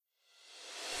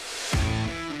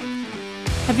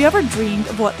Have you ever dreamed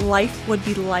of what life would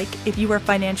be like if you were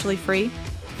financially free?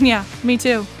 Yeah, me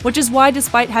too. Which is why,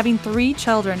 despite having 3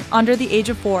 children under the age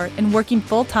of 4 and working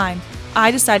full-time, I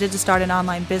decided to start an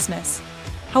online business.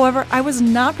 However, I was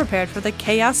not prepared for the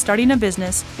chaos starting a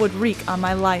business would wreak on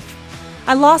my life.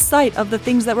 I lost sight of the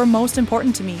things that were most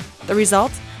important to me. The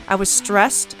result? I was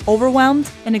stressed, overwhelmed,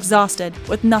 and exhausted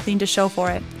with nothing to show for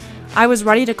it. I was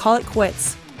ready to call it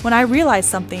quits when I realized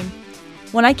something.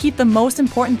 When I keep the most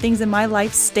important things in my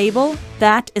life stable,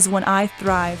 that is when I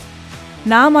thrive.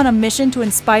 Now I'm on a mission to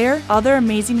inspire other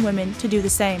amazing women to do the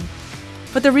same.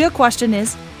 But the real question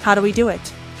is, how do we do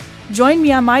it? Join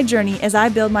me on my journey as I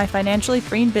build my financially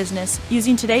freeing business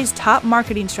using today's top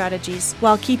marketing strategies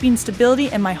while keeping stability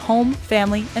in my home,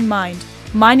 family, and mind.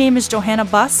 My name is Johanna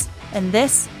Buss, and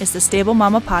this is the Stable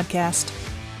Mama Podcast.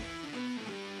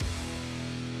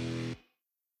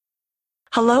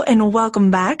 Hello and welcome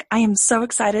back. I am so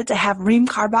excited to have Reem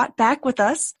Karbot back with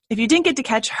us. If you didn't get to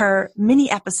catch her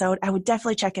mini episode, I would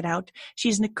definitely check it out.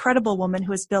 She's an incredible woman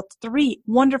who has built 3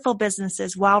 wonderful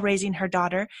businesses while raising her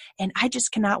daughter, and I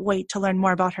just cannot wait to learn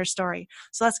more about her story.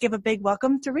 So let's give a big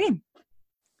welcome to Reem.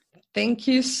 Thank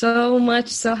you so much.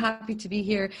 So happy to be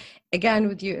here again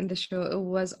with you in the show. It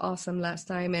was awesome last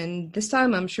time, and this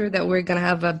time I'm sure that we're going to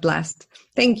have a blast.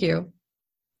 Thank you.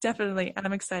 Definitely, and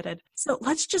I'm excited. So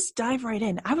let's just dive right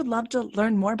in. I would love to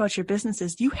learn more about your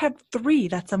businesses. You have 3.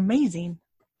 That's amazing.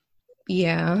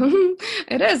 Yeah,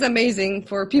 it is amazing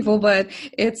for people, but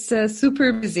it's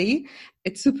super busy.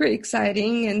 It's super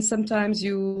exciting, and sometimes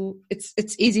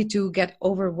it's easy to get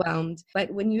overwhelmed. But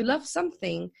when you love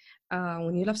something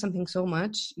so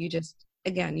much, you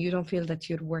don't feel that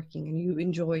you're working, and you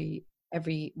enjoy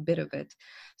every bit of it.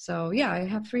 So yeah, I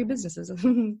have 3 businesses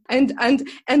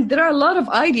and there are a lot of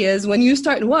ideas. When you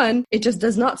start one, it just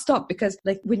does not stop, because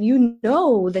like when you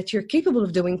know that you're capable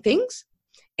of doing things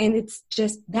and it's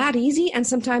just that easy, and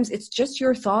sometimes it's just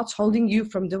your thoughts holding you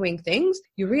from doing things,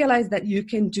 you realize that you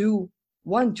can do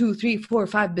 1, 2, 3, 4,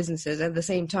 5 businesses at the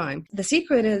same time. The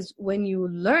secret is when you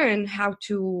learn how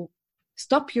to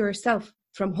stop yourself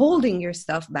from holding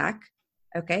yourself back,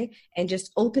 okay, and just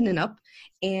opening up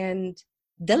and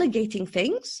delegating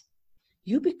things,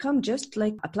 you become just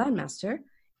like a plan master,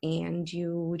 and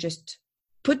you just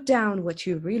put down what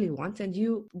you really want and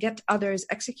you get others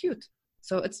execute.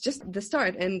 So it's just the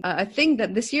start, and I think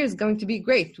that this year is going to be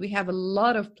great. We have a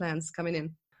lot of plans coming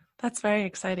in. That's very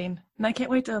exciting, and I can't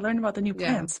wait to learn about the new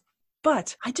plans.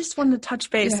 But I just wanted to touch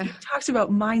base. You talked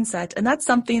about mindset, and that's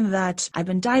something that I've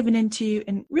been diving into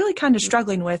and really kind of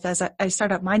struggling with as I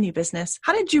start up my new business.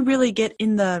 How did you really get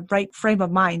in the right frame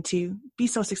of mind to be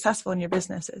so successful in your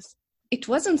businesses? It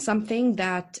wasn't something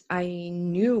that I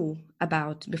knew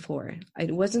about before.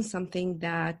 It wasn't something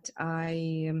that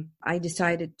I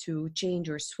decided to change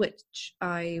or switch.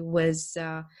 I was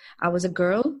a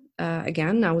girl.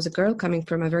 I was a girl coming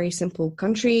from a very simple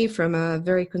country, from a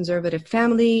very conservative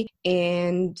family.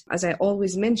 And as I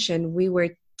always mention, we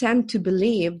tend to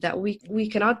believe that we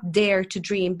cannot dare to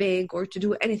dream big or to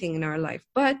do anything in our life.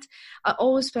 But I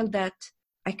always felt that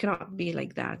I cannot be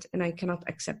like that, and I cannot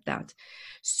accept that.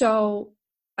 So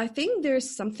I think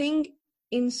there's something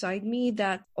inside me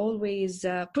that always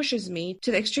pushes me to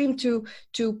the extreme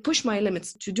to push my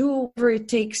limits, to do whatever it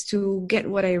takes to get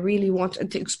what I really want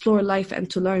and to explore life and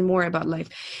to learn more about life.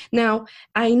 Now,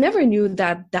 I never knew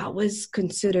that that was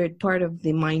considered part of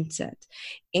the mindset.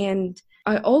 And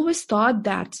I always thought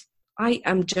that I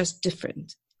am just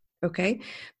different. Okay.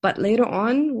 But later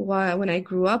on, when I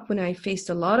grew up, when I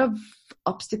faced a lot of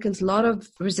obstacles, a lot of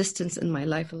resistance in my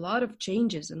life, a lot of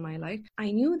changes in my life, I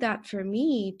knew that for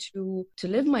me to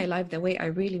live my life the way I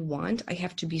really want, I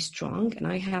have to be strong and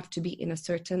I have to be in a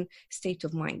certain state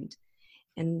of mind.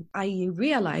 And I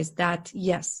realized that,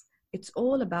 yes, it's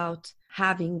all about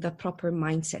having the proper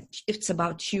mindset. It's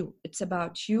about you. It's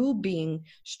about you being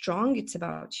strong. It's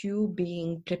about you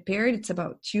being prepared. It's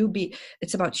about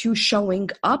you showing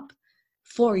up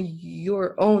for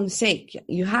your own sake.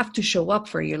 You have to show up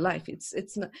for your life.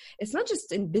 It's not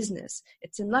just in business,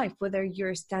 it's in life, whether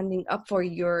you're standing up for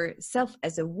yourself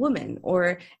as a woman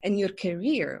or in your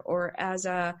career or as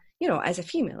a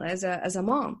female, as a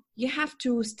mom. You have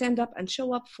to stand up and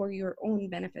show up for your own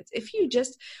benefits. If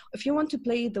you want to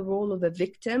play the role of a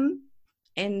victim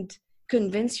and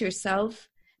convince yourself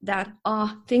that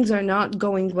things are not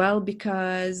going well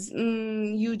because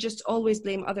you just always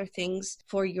blame other things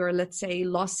for your, let's say,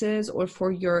 losses or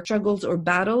for your struggles or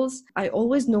battles, I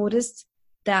always noticed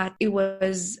that it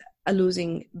was a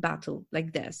losing battle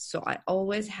like this. So I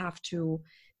always have to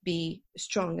be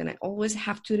strong, and I always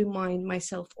have to remind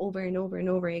myself over and over and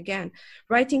over again,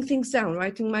 writing things down,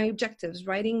 writing my objectives,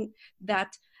 writing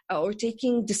that or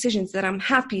taking decisions that I'm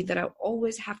happy, that I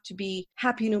always have to be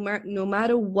happy no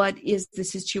matter what is the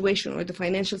situation or the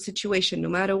financial situation, no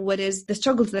matter what is the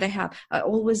struggles that I have. I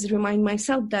always remind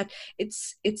myself that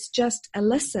it's just a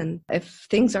lesson. If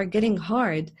things are getting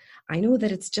hard, I know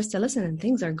that it's just a lesson and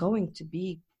things are going to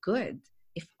be good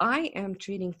if I am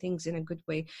treating things in a good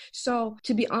way. So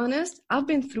to be honest, I've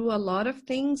been through a lot of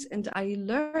things, and I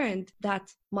learned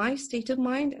that my state of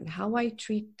mind and how I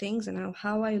treat things and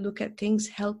how I look at things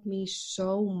helped me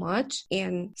so much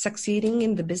in succeeding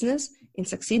in the business, in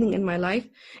succeeding in my life,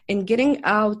 and getting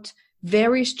out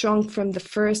very strong from the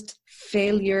first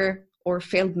failure or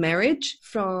failed marriage,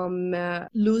 from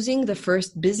losing the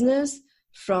first business,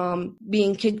 from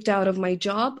being kicked out of my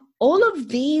job. All of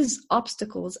these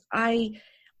obstacles, I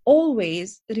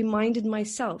always reminded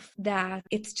myself that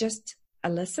it's just a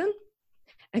lesson.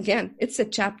 Again, it's a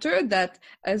chapter that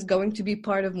is going to be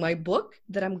part of my book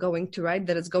that I'm going to write,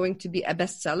 that is going to be a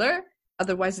bestseller.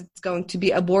 Otherwise, it's going to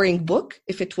be a boring book.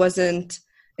 If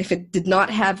it did not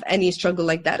have any struggle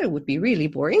like that, it would be really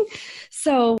boring.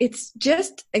 So it's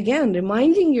just, again,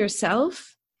 reminding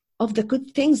yourself of the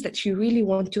good things that you really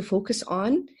want to focus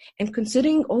on, and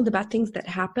considering all the bad things that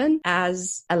happen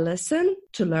as a lesson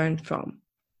to learn from.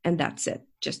 And that's it.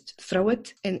 Just throw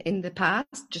it in the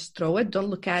past, just throw it,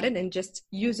 don't look at it, and just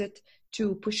use it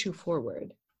to push you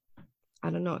forward.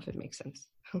 I don't know if it makes sense.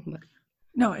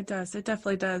 No, it does. It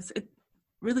definitely does. It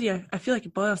really, I feel like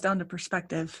it boils down to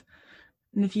perspective.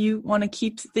 And if you want to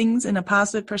keep things in a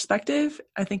positive perspective,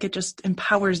 I think it just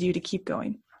empowers you to keep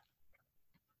going.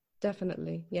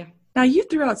 Definitely, yeah. Now, you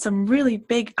threw out some really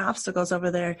big obstacles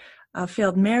over there. A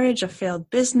failed marriage, a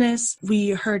failed business. We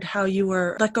heard how you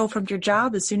were let go from your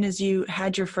job as soon as you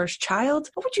had your first child.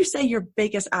 What would you say your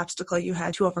biggest obstacle you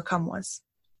had to overcome was?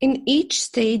 In each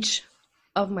stage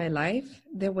of my life,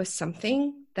 there was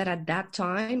something that at that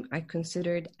time I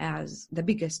considered as the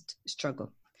biggest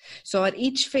struggle. So at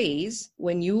each phase,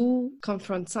 when you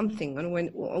confront something and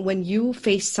when you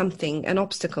face something, an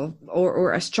obstacle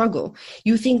or a struggle,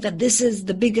 you think that this is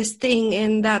the biggest thing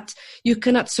and that you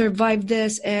cannot survive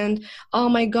this, and oh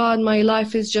my God, my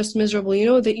life is just miserable. You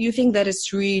know, that you think that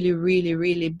it's really, really,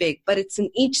 really big, but it's in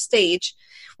each stage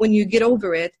when you get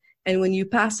over it and when you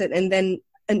pass it, and then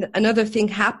another thing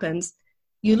happens,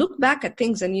 you look back at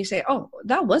things and you say, oh,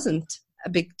 that wasn't a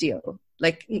big deal,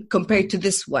 like compared to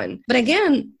this one. But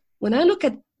again, when I look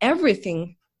at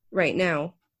everything right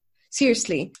now,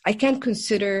 seriously, I can't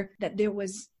consider that there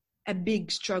was a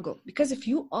big struggle, because if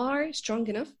you are strong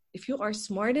enough, if you are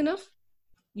smart enough,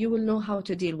 you will know how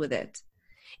to deal with it.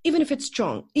 Even if it's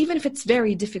strong, even if it's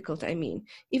very difficult,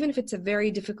 even if it's a very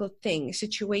difficult thing,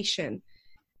 situation,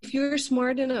 if you're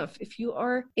smart enough, if you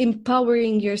are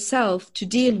empowering yourself to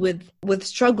deal with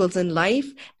struggles in life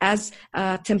as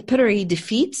temporary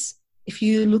defeats, if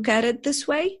you look at it this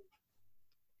way,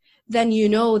 then you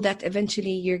know that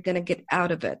eventually you're going to get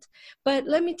out of it. But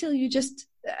let me tell you, just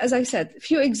as I said, a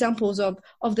few examples of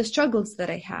the struggles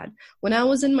that I had. When I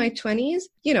was in my 20s,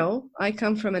 you know, I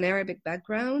come from an Arabic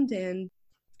background, and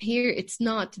here it's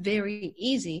not very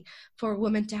easy for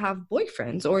women to have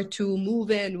boyfriends or to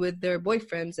move in with their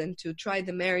boyfriends and to try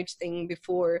the marriage thing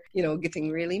before, you know,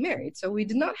 getting really married. So we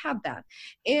did not have that.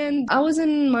 And I was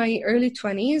in my early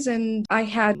 20s, and I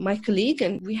had my colleague,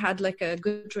 and we had like a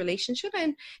good relationship,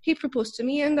 and he proposed to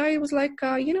me, and I was like,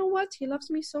 you know what? He loves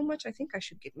me so much. I think I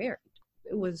should get married.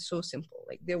 It was so simple.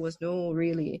 Like, there was no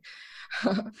really,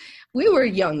 we were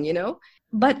young, you know,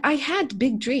 but I had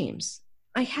big dreams.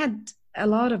 I had a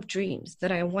lot of dreams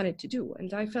that I wanted to do.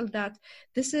 And I felt that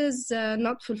this is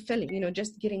not fulfilling, you know,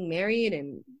 just getting married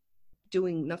and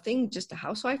doing nothing, just a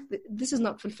housewife. This is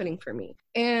not fulfilling for me.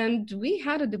 And we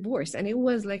had a divorce, and it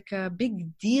was like a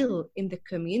big deal in the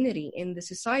community, in the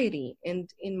society, and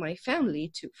in my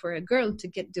family for a girl to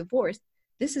get divorced.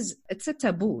 It's a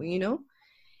taboo, you know?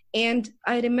 And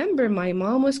I remember my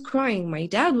mom was crying, my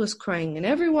dad was crying, and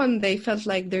everyone, they felt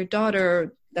like their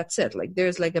daughter, that's it. Like,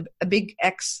 there's like a big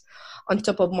X on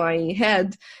top of my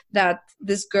head that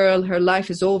this girl, her life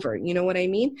is over. You know what I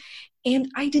mean? And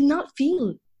I did not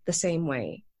feel the same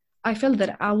way. I felt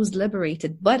that I was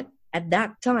liberated. But at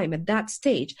that time, at that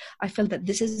stage, I felt that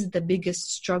this is the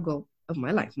biggest struggle of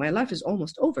my life. My life is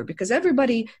almost over, because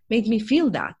everybody made me feel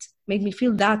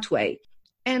that way.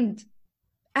 And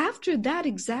after that,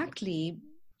 exactly,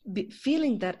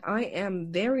 feeling that I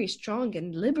am very strong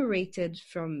and liberated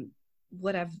from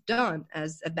what I've done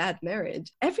as a bad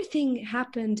marriage, everything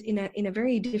happened in a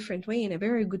very different way, in a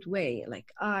very good way.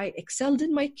 Like, I excelled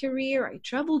in my career, I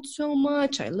traveled so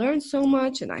much, I learned so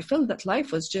much, and I felt that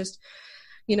life was just,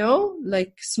 you know,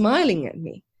 like smiling at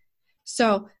me.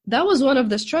 So that was one of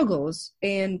the struggles.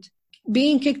 And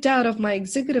being kicked out of my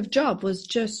executive job was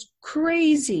just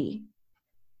crazy.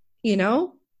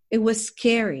 It was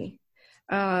scary.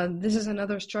 This is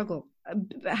another struggle.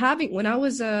 When I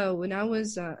was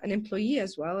an employee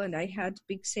as well, and I had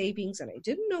big savings, and I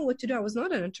didn't know what to do. I was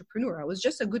not an entrepreneur. I was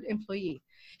just a good employee,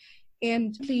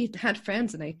 and I had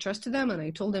friends, and I trusted them, and I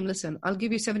told them, "Listen, I'll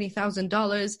give you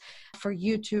 $70,000 for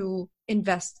you to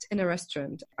invest in a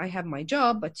restaurant. I have my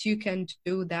job, but you can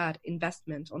do that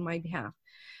investment on my behalf."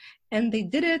 And they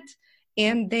did it,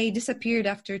 and they disappeared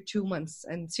after 2 months.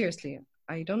 And seriously,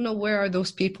 I don't know where are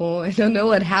those people. I don't know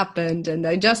what happened. And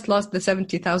I just lost the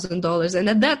 $70,000. And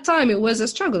at that time, it was a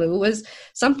struggle. It was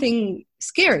something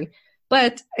scary.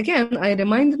 But again, I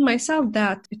reminded myself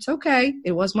that it's okay.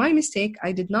 It was my mistake.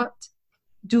 I did not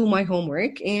do my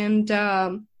homework. And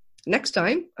next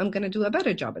time, I'm going to do a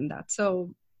better job in that.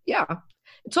 So yeah,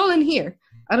 it's all in here.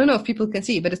 I don't know if people can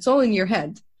see, but it's all in your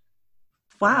head.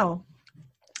 Wow.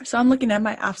 So I'm looking at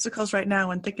my obstacles right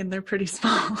now and thinking they're pretty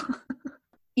small.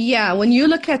 Yeah, when you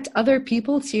look at other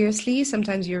people, seriously,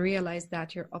 sometimes you realize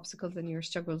that your obstacles and your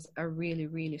struggles are really,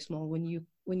 really small when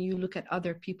you look at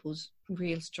other people's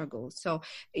real struggles. So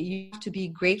you have to be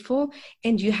grateful,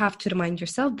 and you have to remind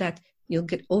yourself that you'll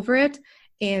get over it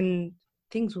and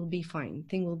things will be fine.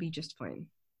 Things will be just fine.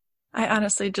 I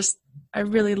honestly I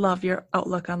really love your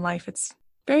outlook on life. It's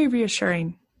very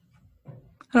reassuring. I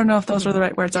don't know if those were the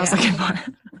right words I was looking for.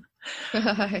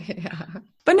 Yeah.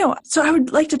 But no, so I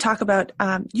would like to talk about,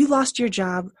 you lost your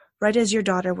job right as your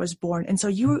daughter was born. And so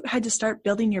you had to start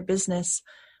building your business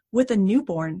with a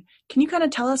newborn. Can you kind of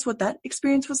tell us what that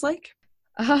experience was like?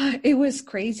 It was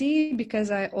crazy because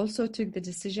I also took the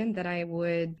decision that I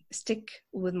would stick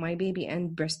with my baby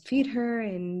and breastfeed her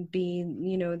and be,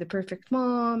 the perfect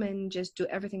mom and just do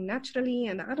everything naturally.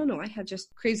 And I don't know, I had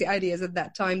just crazy ideas at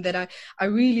that time that I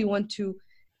really want to.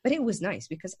 But it was nice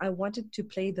because I wanted to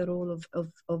play the role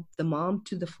of the mom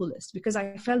to the fullest, because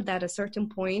I felt that at a certain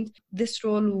point, this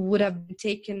role would have been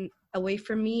taken away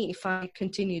from me if I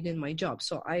continued in my job.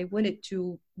 So I wanted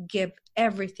to give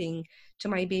everything to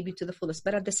my baby to the fullest.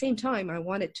 But at the same time, I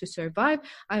wanted to survive.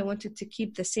 I wanted to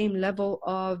keep the same level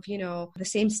of, the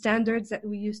same standards that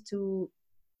we used to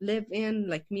live in,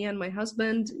 like me and my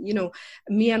husband,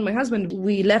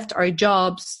 we left our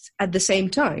jobs at the same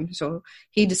time. So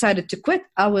he decided to quit.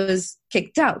 I was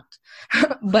kicked out,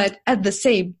 but at the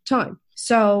same time.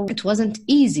 So it wasn't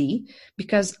easy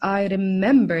because I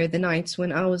remember the nights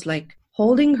when I was like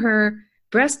holding her,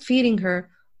 breastfeeding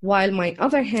her, while my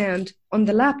other hand on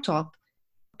the laptop,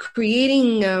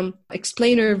 creating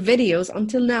explainer videos.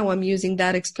 Until now, I'm using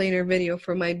that explainer video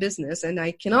for my business, and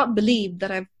I cannot believe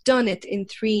that I've done it in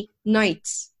 3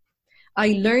 nights.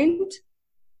 I learned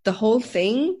the whole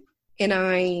thing, and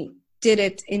I did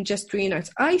it in just 3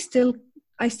 nights. I still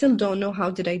don't know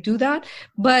how did I do that,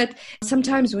 but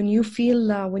sometimes when you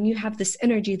feel, when you have this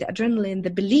energy, the adrenaline, the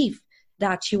belief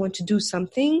that you want to do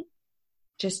something,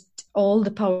 just all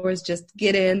the powers just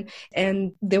get in,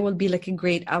 and there will be like a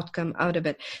great outcome out of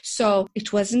it. So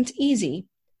it wasn't easy.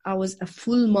 I was a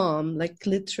full mom, like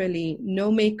literally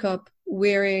no makeup,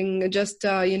 wearing just,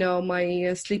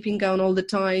 my sleeping gown all the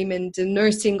time, and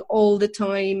nursing all the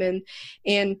time,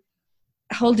 and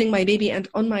holding my baby and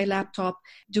on my laptop,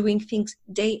 doing things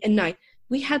day and night.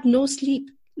 We had no sleep,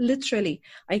 literally.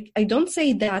 I don't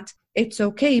say that it's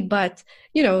okay, but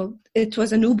it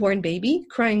was a newborn baby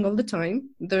crying all the time.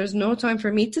 There's no time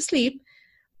for me to sleep,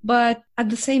 but at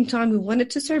the same time we wanted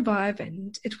to survive,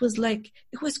 and it was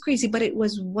crazy, but it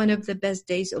was one of the best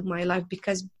days of my life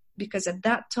because at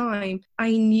that time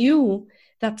I knew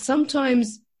that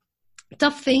sometimes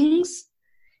tough things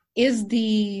is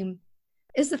the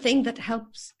thing that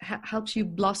helps you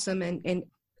blossom and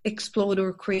explode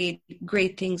or create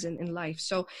great things in life.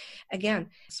 So again,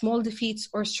 small defeats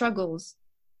or struggles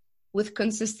with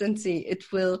consistency,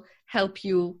 it will help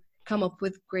you come up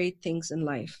with great things in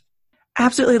life.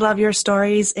 Absolutely love your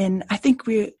stories, and I think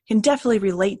we can definitely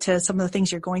relate to some of the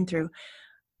things you're going through.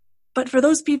 But for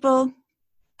those people,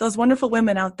 those wonderful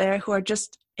women out there who are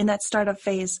just in that startup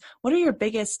phase, what are your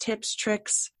biggest tips,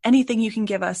 tricks, anything you can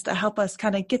give us to help us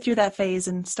kind of get through that phase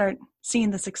and start seeing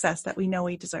the success that we know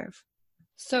we deserve?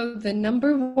 So the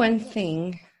number one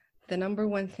thing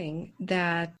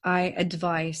that I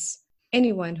advise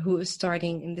anyone who is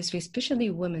starting in this way,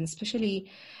 especially women, especially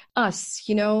us,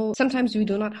 sometimes we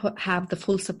do not have the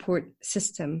full support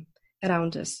system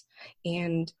around us.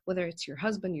 And whether it's your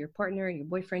husband, your partner, your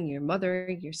boyfriend, your mother,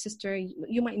 your sister,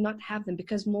 you might not have them,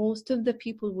 because most of the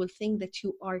people will think that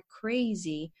you are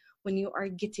crazy when you are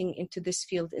getting into this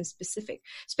field in specific,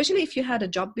 especially if you had a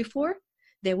job before.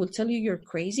 They will tell you you're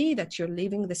crazy, that you're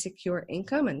leaving the secure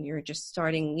income and you're just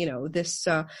starting, this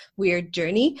weird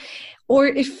journey. Or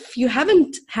if you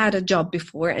haven't had a job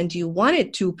before and you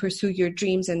wanted to pursue your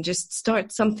dreams and just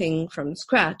start something from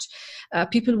scratch,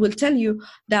 people will tell you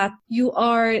that you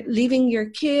are leaving your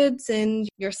kids and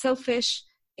you're selfish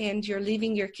and you're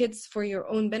leaving your kids for your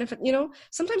own benefit.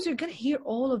 Sometimes you're going to hear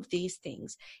all of these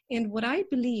things. And what I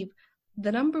believe,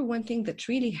 the number one thing that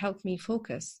really helped me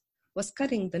focus was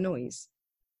cutting the noise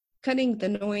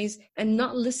and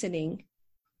not listening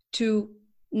to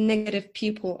negative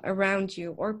people around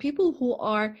you or people who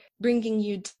are bringing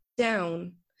you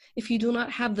down. If you do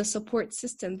not have the support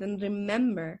system, then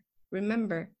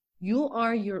remember, you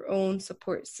are your own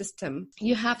support system.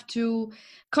 You have to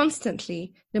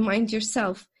constantly remind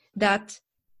yourself that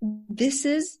this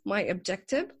is my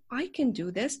objective. I can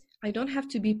do this. I don't have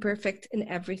to be perfect in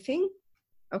everything.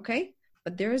 Okay?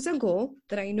 But there is a goal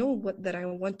that I know that I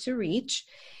want to reach.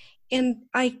 And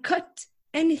I cut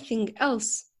anything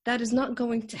else that is not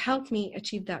going to help me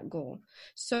achieve that goal.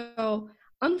 So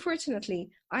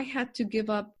unfortunately, I had to give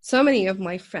up so many of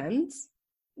my friends,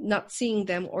 not seeing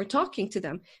them or talking to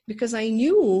them, because I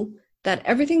knew that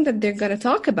everything that they're going to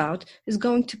talk about is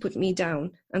going to put me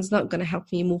down and it's not going to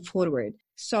help me move forward.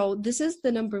 So this is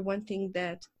the number one thing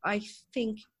that I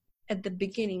think at the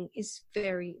beginning is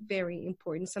very, very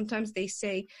important. Sometimes they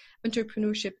say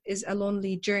entrepreneurship is a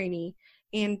lonely journey,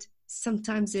 and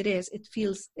sometimes it is. It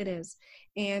feels it is.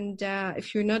 And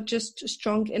if you're not just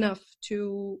strong enough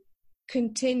to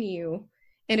continue,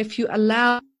 and if you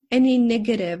allow any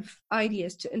negative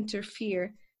ideas to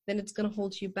interfere, then it's going to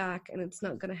hold you back and it's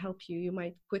not going to help you. You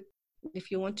might quit.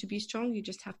 If you want to be strong, you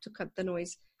just have to cut the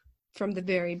noise from the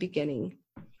very beginning.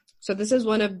 So this is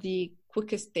one of the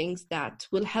quickest things that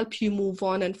will help you move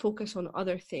on and focus on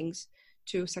other things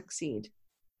to succeed.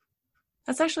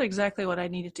 That's actually exactly what I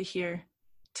needed to hear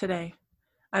today.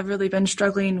 I've really been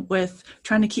struggling with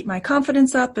trying to keep my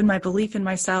confidence up and my belief in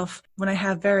myself when I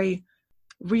have very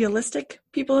realistic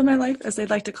people in my life, as they'd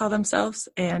like to call themselves.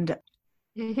 And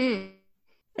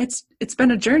it's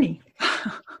been a journey.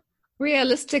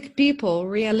 Realistic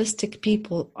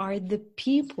people are the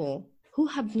people who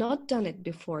have not done it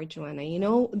before, Joanna.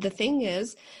 The thing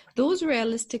is, those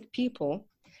realistic people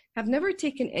have never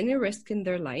taken any risk in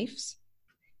their lives.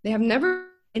 They have never done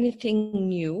anything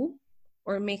new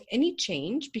or make any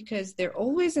change because they're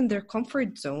always in their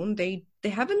comfort zone. They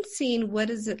haven't seen what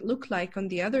does it look like on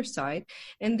the other side,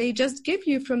 and they just give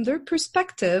you from their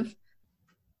perspective,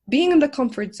 being in the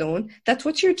comfort zone, that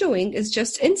what you're doing is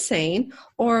just insane,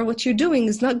 or what you're doing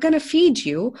is not going to feed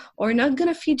you or not going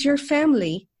to feed your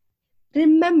family.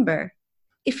 Remember,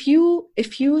 if you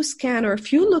scan or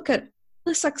if you look at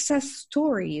the success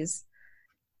stories,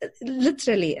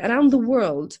 literally around the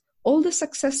world, all the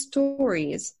success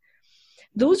stories,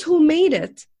 those who made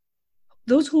it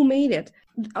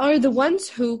are the ones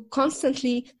who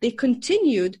constantly, they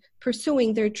continued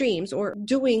pursuing their dreams or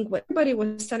doing what everybody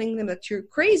was telling them that you're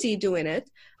crazy doing it.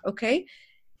 Okay.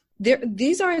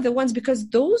 These are the ones, because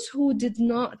those who did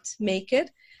not make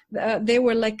it, they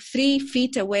were like 3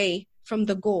 feet away from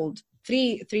the gold,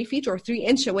 3 feet or 3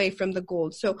 inches away from the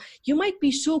goal. So you might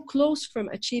be so close from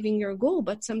achieving your goal,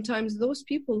 but sometimes those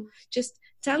people just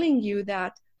telling you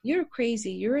that you're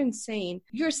crazy, you're insane,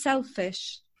 you're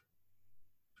selfish.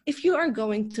 If you are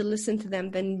going to listen to them,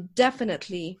 then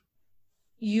definitely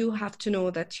you have to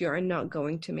know that you are not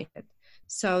going to make it.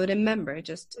 So remember,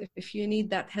 just if you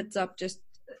need that heads up, just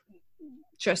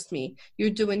trust me, you're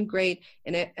doing great.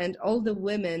 And all the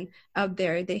women out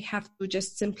there, they have to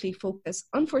just simply focus.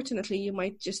 Unfortunately, you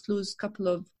might just lose a couple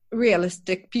of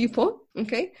realistic people,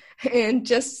 okay? And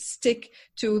just stick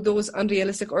to those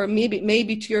unrealistic, or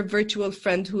maybe to your virtual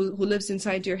friend who lives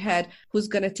inside your head, who's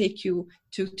going to take you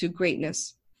to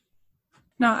greatness.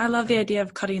 No, I love the idea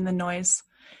of cutting the noise.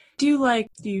 Do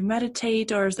you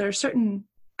meditate, or is there certain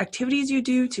activities you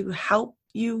do to help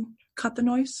you cut the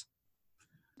noise?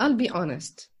 I'll be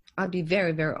honest. I'll be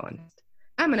very, very honest.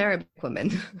 I'm an Arabic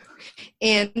woman.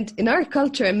 And in our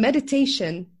culture,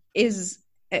 meditation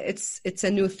it's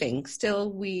a new thing.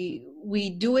 Still,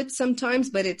 we do it sometimes,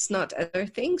 but it's not other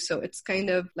things. So it's kind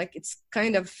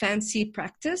of fancy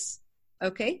practice.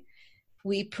 Okay.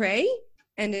 We pray,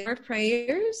 and in our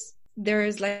prayers, there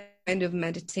is like kind of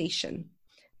meditation.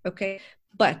 Okay.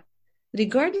 But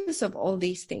regardless of all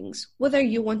these things, whether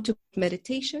you want to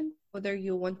meditation, whether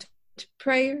you want to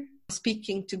prayer,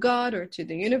 speaking to God or to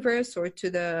the universe or to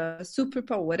the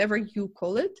superpower, whatever you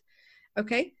call it.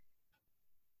 Okay.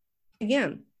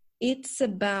 Again, it's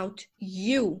about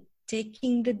you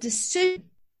taking the decision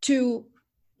to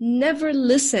never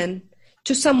listen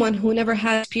to someone who never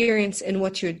had experience in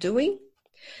what you're doing,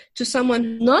 to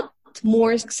someone not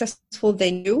more successful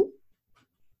than you,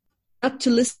 not to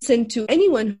listen to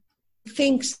anyone who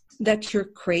thinks that you're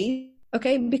crazy,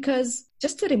 okay? Because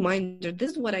just a reminder,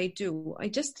 this is what I do. I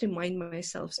just remind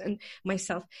myself.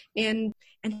 And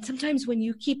sometimes when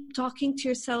you keep talking to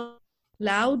yourself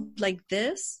loud like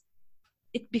this,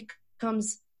 it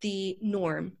becomes the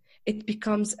norm. It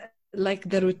becomes like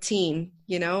the routine,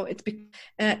 it's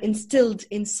instilled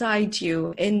inside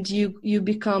you, and you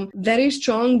become very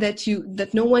strong that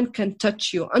no one can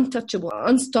touch you, untouchable,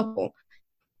 unstoppable.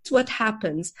 It's what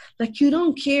happens. Like, you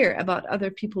don't care about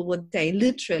other people what they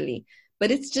literally, but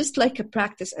it's just like a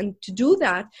practice. And to do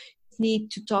that, you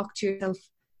need to talk to yourself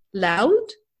loud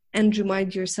and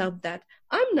remind yourself that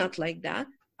I'm not like that.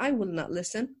 I will not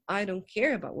listen. I don't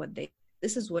care about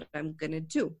this is what I'm going to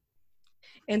do.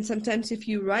 And sometimes if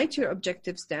you write your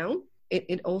objectives down,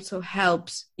 it also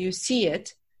helps you see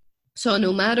it. So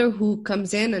no matter who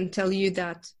comes in and tell you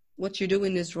that what you're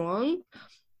doing is wrong,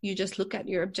 you just look at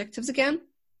your objectives again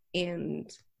and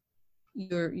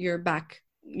you're back,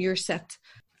 you're set.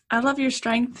 I love your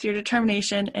strength, your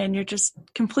determination, and your just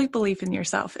complete belief in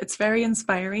yourself. It's very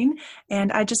inspiring.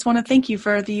 And I just want to thank you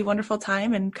for the wonderful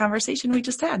time and conversation we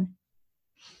just had.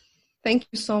 Thank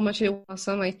you so much. It was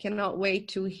awesome. I cannot wait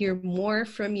to hear more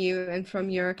from you and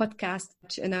from your podcast.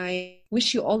 And I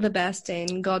wish you all the best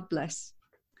and God bless.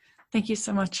 Thank you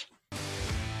so much.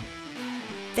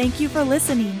 Thank you for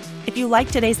listening. If you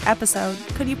liked today's episode,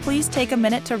 could you please take a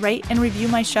minute to rate and review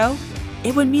my show?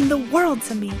 It would mean the world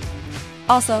to me.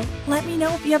 Also, let me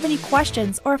know if you have any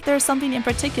questions or if there's something in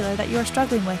particular that you are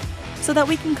struggling with so that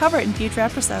we can cover it in future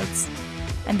episodes.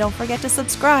 And don't forget to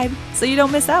subscribe so you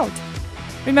don't miss out.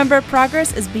 Remember,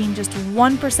 progress is being just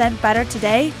 1% better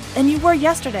today than you were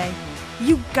yesterday.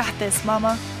 You got this,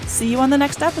 Mama. See you on the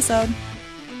next episode.